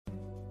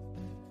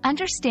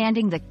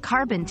Understanding the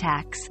carbon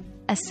tax,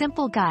 a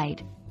simple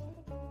guide.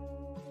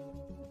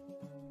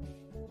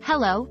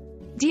 Hello,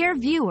 dear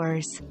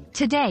viewers.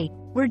 Today,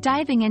 we're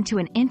diving into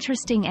an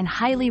interesting and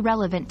highly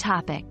relevant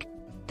topic,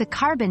 the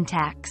carbon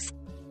tax.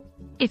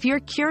 If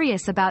you're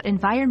curious about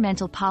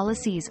environmental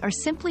policies or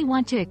simply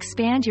want to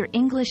expand your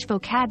English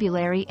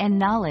vocabulary and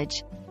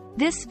knowledge,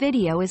 this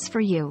video is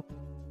for you.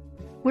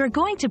 We're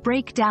going to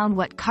break down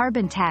what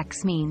carbon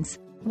tax means,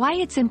 why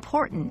it's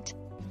important,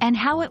 and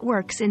how it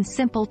works in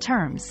simple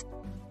terms.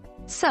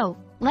 So,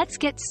 let's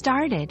get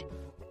started.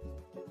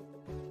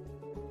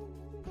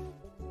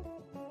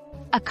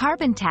 A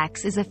carbon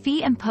tax is a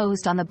fee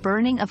imposed on the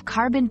burning of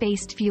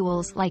carbon-based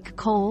fuels like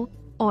coal,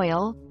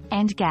 oil,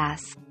 and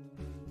gas.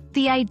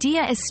 The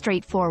idea is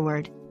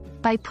straightforward.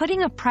 By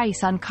putting a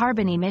price on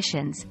carbon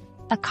emissions,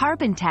 a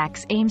carbon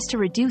tax aims to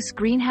reduce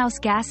greenhouse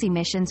gas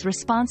emissions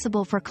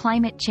responsible for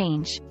climate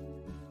change.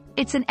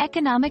 It's an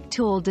economic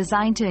tool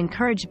designed to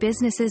encourage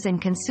businesses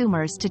and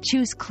consumers to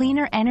choose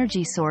cleaner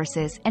energy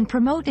sources and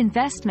promote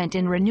investment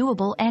in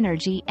renewable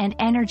energy and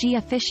energy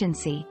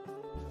efficiency.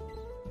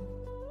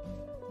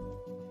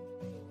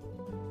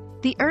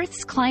 The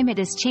Earth's climate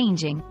is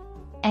changing,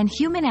 and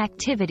human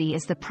activity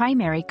is the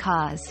primary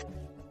cause.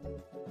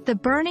 The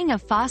burning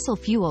of fossil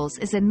fuels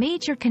is a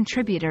major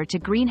contributor to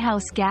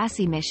greenhouse gas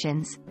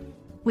emissions,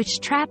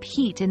 which trap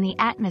heat in the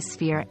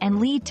atmosphere and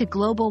lead to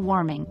global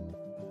warming.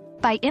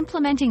 By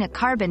implementing a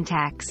carbon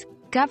tax,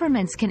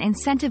 governments can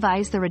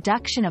incentivize the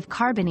reduction of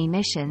carbon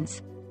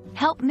emissions,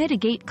 help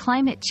mitigate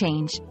climate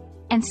change,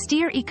 and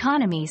steer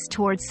economies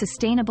towards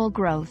sustainable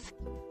growth.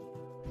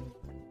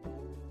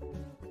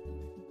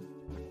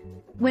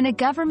 When a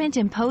government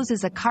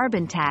imposes a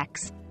carbon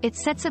tax, it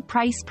sets a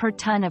price per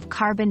ton of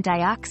carbon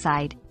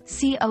dioxide,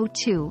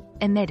 CO2,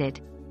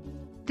 emitted.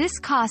 This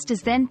cost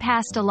is then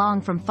passed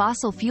along from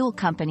fossil fuel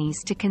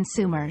companies to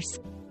consumers.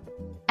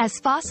 As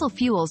fossil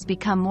fuels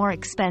become more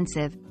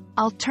expensive,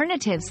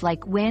 alternatives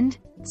like wind,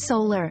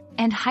 solar,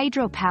 and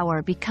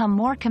hydropower become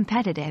more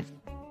competitive.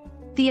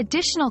 The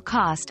additional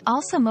cost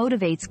also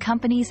motivates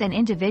companies and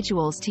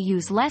individuals to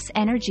use less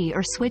energy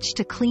or switch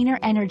to cleaner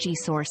energy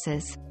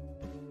sources.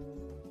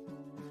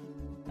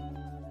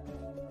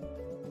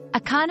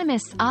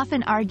 Economists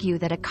often argue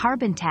that a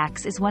carbon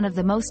tax is one of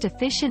the most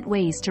efficient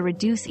ways to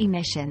reduce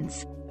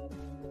emissions.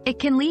 It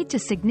can lead to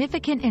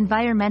significant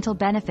environmental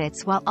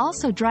benefits while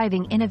also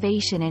driving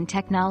innovation in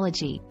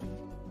technology.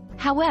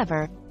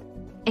 However,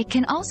 it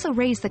can also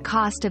raise the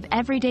cost of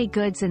everyday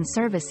goods and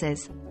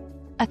services,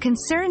 a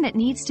concern that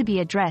needs to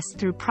be addressed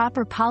through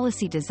proper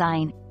policy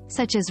design,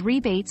 such as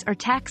rebates or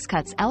tax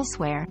cuts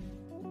elsewhere.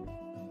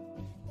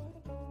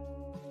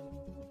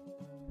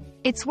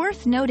 It's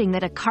worth noting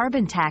that a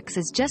carbon tax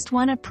is just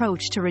one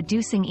approach to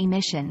reducing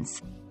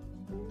emissions.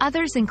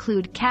 Others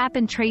include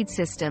cap-and-trade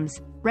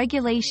systems,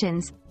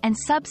 regulations, and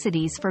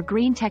subsidies for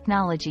green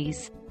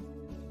technologies.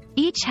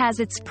 Each has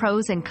its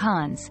pros and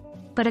cons,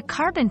 but a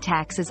carbon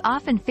tax is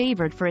often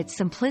favored for its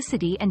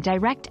simplicity and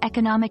direct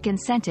economic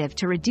incentive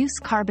to reduce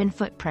carbon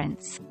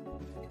footprints.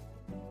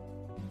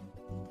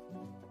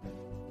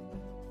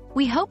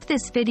 We hope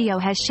this video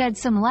has shed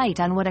some light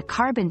on what a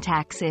carbon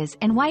tax is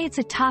and why it's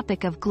a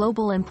topic of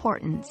global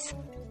importance.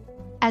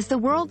 As the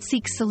world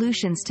seeks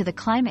solutions to the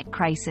climate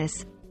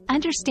crisis,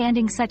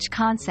 understanding such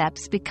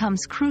concepts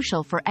becomes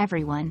crucial for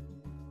everyone.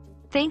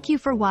 Thank you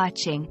for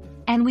watching,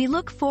 and we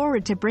look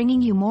forward to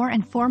bringing you more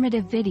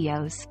informative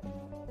videos.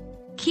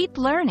 Keep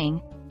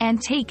learning,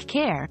 and take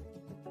care.